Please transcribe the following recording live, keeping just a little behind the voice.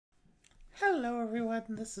Hello everyone,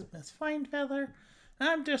 this is Missfinefeather, and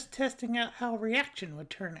I'm just testing out how reaction would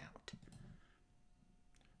turn out.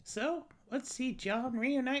 So, let's see John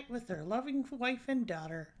reunite with their loving wife and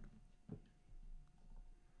daughter.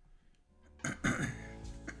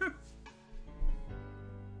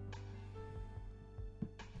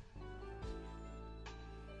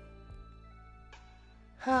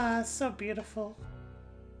 Ah, so beautiful.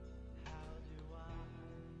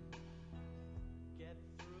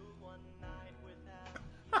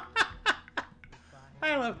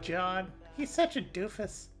 I love John. He's such a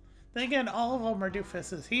doofus. Then again, all of them are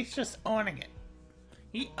doofuses. He's just owning it.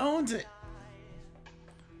 He owns it.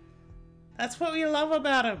 That's what we love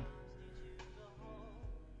about him.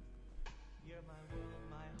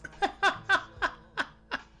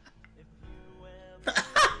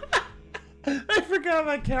 I forgot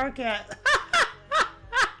about Carol Cat.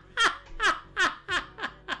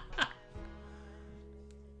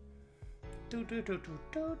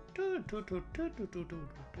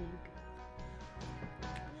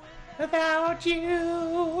 Without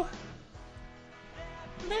you,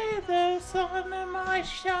 neither sun in my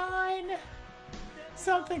shine.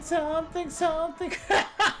 Something, something, something.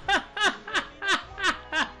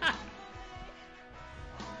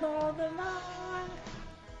 More than I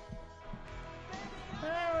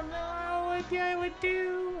don't know what I would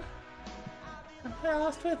do. I'm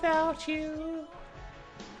lost without you.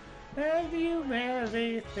 And you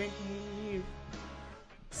everything.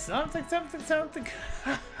 Something, something, something.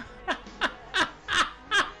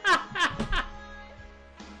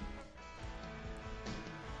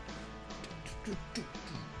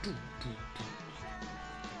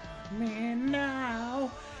 Me now,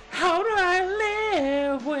 how do I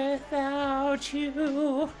live without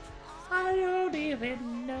you? I don't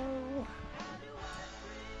even know.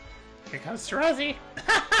 Here comes Rosie.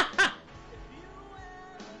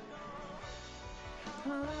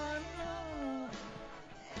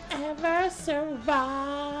 Ever survive?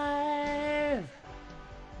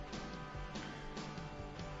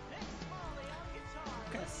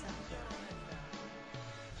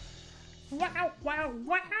 Wow, wow,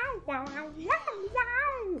 wow, wow, wow, wow.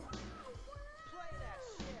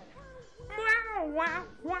 Wow, wow,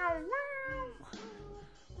 wow, wow.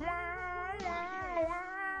 Wow, wow, wow.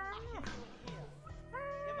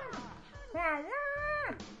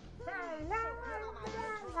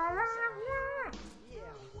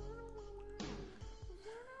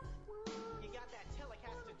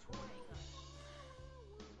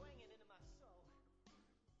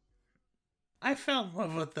 I fell in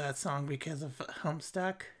love with that song because of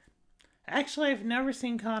Homestuck. Actually, I've never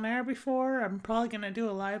seen Con Air before. I'm probably going to do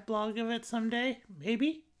a live blog of it someday.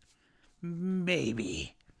 Maybe.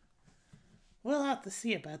 Maybe. We'll have to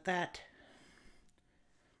see about that.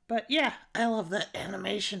 But yeah, I love that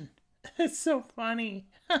animation. It's so funny.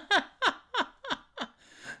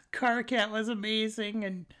 Car Cat was amazing,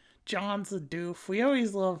 and John's a doof. We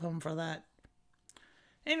always love him for that.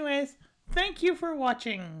 Anyways, thank you for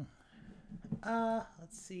watching.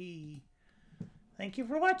 Let's see. Thank you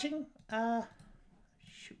for watching.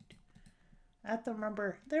 Shoot. I have to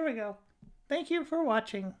remember. There we go. Thank you for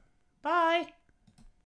watching. Bye.